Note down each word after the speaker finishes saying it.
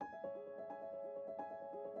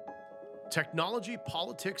Technology,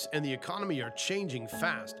 politics, and the economy are changing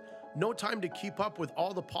fast. No time to keep up with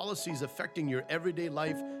all the policies affecting your everyday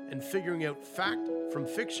life and figuring out fact from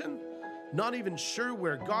fiction? Not even sure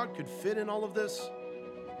where God could fit in all of this?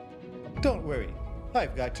 Don't worry,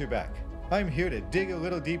 I've got your back. I'm here to dig a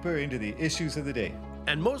little deeper into the issues of the day.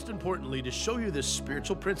 And most importantly, to show you the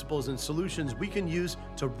spiritual principles and solutions we can use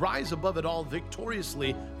to rise above it all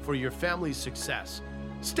victoriously for your family's success.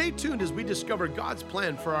 Stay tuned as we discover God's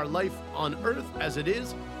plan for our life on earth as it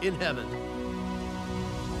is in heaven.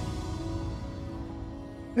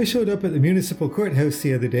 I showed up at the municipal courthouse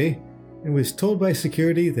the other day and was told by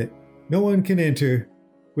security that no one can enter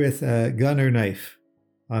with a gun or knife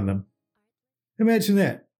on them. Imagine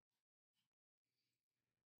that.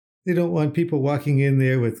 They don't want people walking in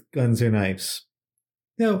there with guns or knives.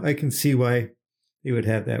 Now, I can see why they would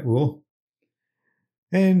have that rule.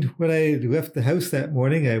 And when I left the house that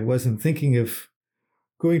morning, I wasn't thinking of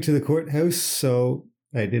going to the courthouse, so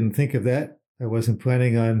I didn't think of that. I wasn't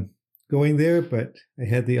planning on going there, but I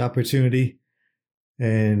had the opportunity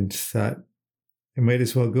and thought I might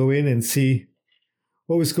as well go in and see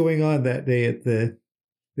what was going on that day at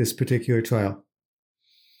this particular trial.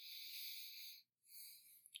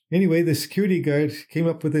 Anyway, the security guard came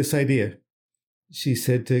up with this idea. She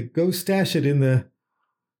said to go stash it in the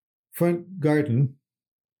front garden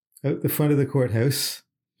out the front of the courthouse,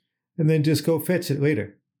 and then just go fetch it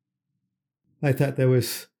later. I thought that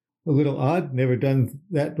was a little odd, never done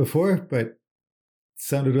that before, but it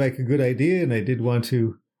sounded like a good idea, and I did want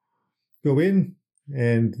to go in,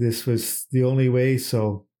 and this was the only way,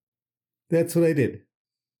 so that's what I did.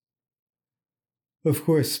 Of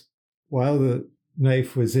course, while the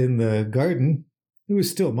knife was in the garden, it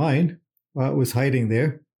was still mine while it was hiding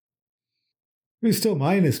there. It was still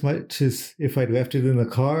mine as much as if I'd left it in the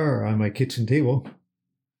car or on my kitchen table.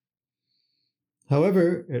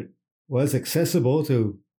 However, it was accessible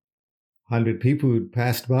to 100 people who'd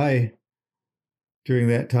passed by during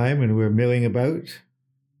that time and were milling about.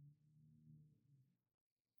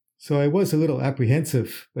 So I was a little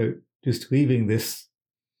apprehensive about just leaving this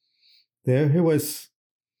there. It was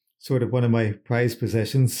sort of one of my prized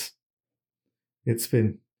possessions. It's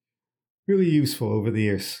been really useful over the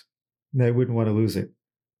years, and I wouldn't want to lose it.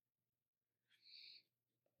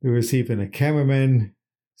 There was even a cameraman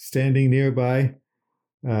standing nearby,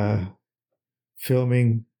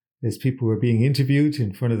 filming as people were being interviewed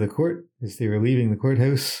in front of the court as they were leaving the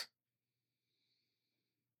courthouse.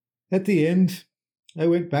 At the end, I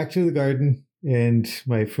went back to the garden, and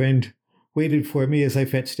my friend waited for me as I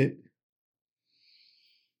fetched it.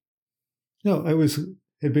 No, I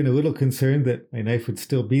had been a little concerned that my knife would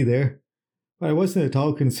still be there, but I wasn't at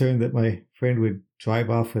all concerned that my friend would drive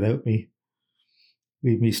off without me,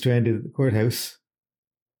 leave me stranded at the courthouse.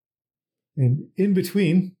 And in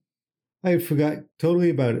between, I had forgot totally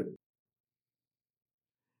about it.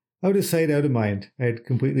 Out of sight, out of mind. I had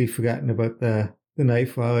completely forgotten about the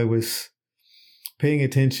knife while I was paying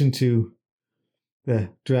attention to the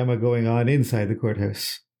drama going on inside the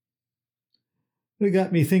courthouse. It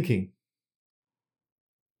got me thinking.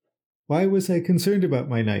 Why was I concerned about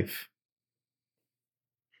my knife?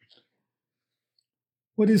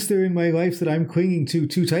 What is there in my life that I'm clinging to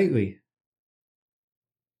too tightly?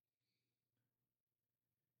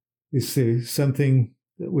 Is there something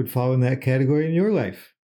that would fall in that category in your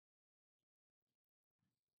life?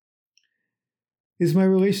 Is my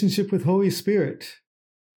relationship with Holy Spirit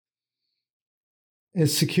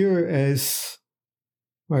as secure as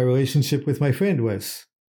my relationship with my friend was?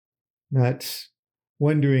 Not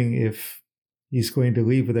wondering if he's going to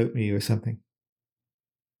leave without me or something.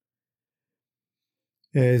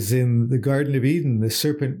 As in the Garden of Eden, the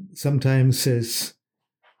serpent sometimes says,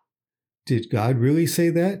 "Did God really say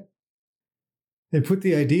that?" And put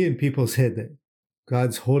the idea in people's head that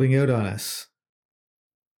God's holding out on us.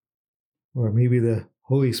 Or maybe the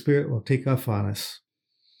Holy Spirit will take off on us.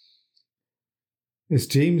 As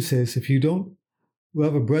James says, if you don't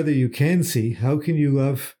love a brother you can see, how can you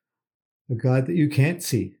love a God that you can't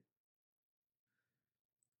see?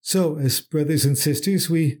 So, as brothers and sisters,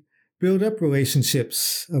 we build up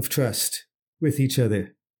relationships of trust with each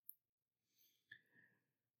other.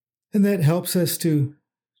 And that helps us to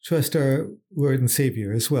trust our Lord and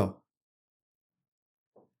Savior as well.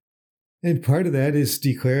 And part of that is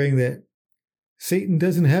declaring that Satan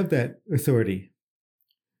doesn't have that authority.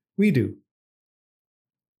 We do.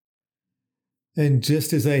 And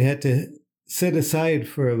just as I had to set aside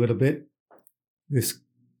for a little bit this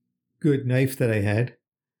good knife that I had,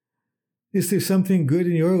 is there something good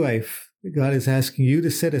in your life that God is asking you to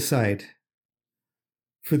set aside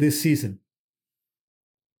for this season?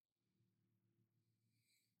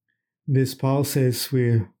 And as Paul says,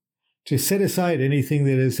 we're to set aside anything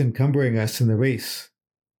that is encumbering us in the race.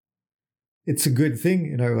 It's a good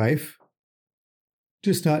thing in our life,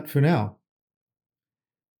 just not for now.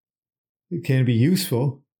 It can be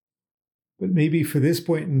useful, but maybe for this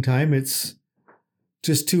point in time, it's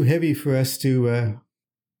just too heavy for us to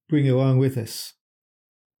bring along with us.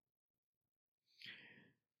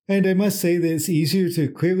 And I must say that it's easier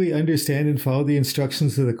to clearly understand and follow the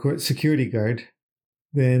instructions of the court security guard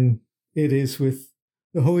than it is with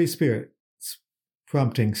the Holy Spirit's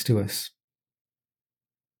promptings to us.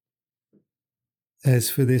 As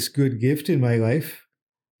for this good gift in my life,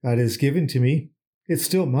 God has given to me, it's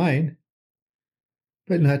still mine,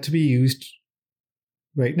 but not to be used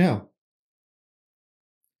right now.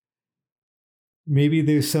 Maybe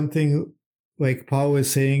there's something like Paul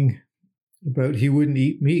was saying about he wouldn't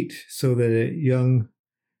eat meat so that a young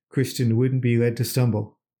Christian wouldn't be led to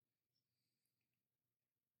stumble.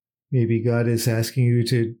 Maybe God is asking you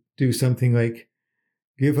to do something like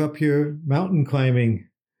give up your mountain climbing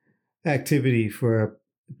activity for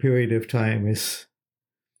a period of time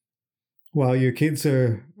while your kids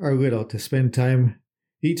are little, to spend time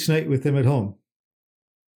each night with them at home.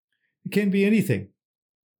 It can be anything.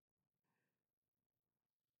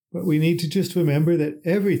 But we need to just remember that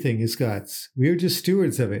everything is God's. We are just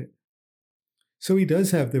stewards of it. So he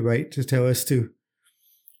does have the right to tell us to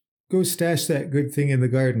go stash that good thing in the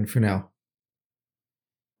garden for now.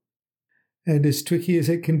 And as tricky as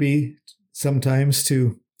it can be sometimes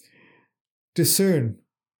to discern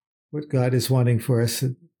what God is wanting for us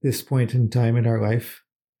at this point in time in our life,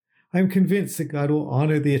 I'm convinced that God will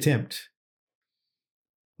honor the attempt,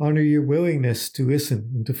 honor your willingness to listen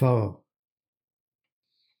and to follow.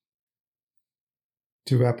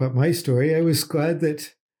 To wrap up my story, I was glad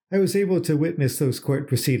that I was able to witness those court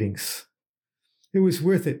proceedings. It was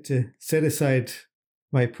worth it to set aside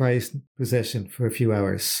my prized possession for a few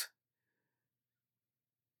hours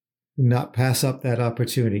and not pass up that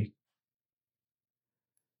opportunity.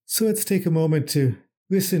 So let's take a moment to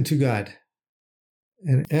listen to God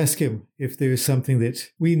and ask him if there is something that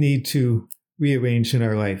we need to rearrange in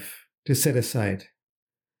our life, to set aside,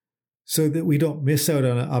 so that we don't miss out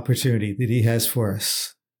on an opportunity that he has for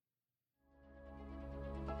us.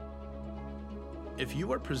 If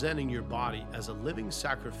you are presenting your body as a living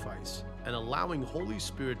sacrifice and allowing Holy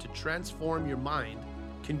Spirit to transform your mind,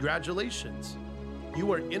 congratulations.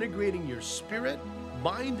 You are integrating your spirit,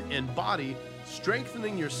 mind, and body,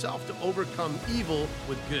 strengthening yourself to overcome evil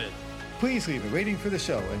with good. Please leave a rating for the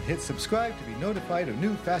show and hit subscribe to be notified of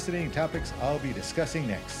new fascinating topics I'll be discussing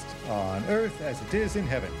next, on earth as it is in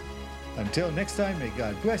heaven. Until next time, may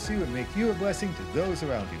God bless you and make you a blessing to those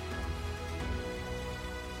around you.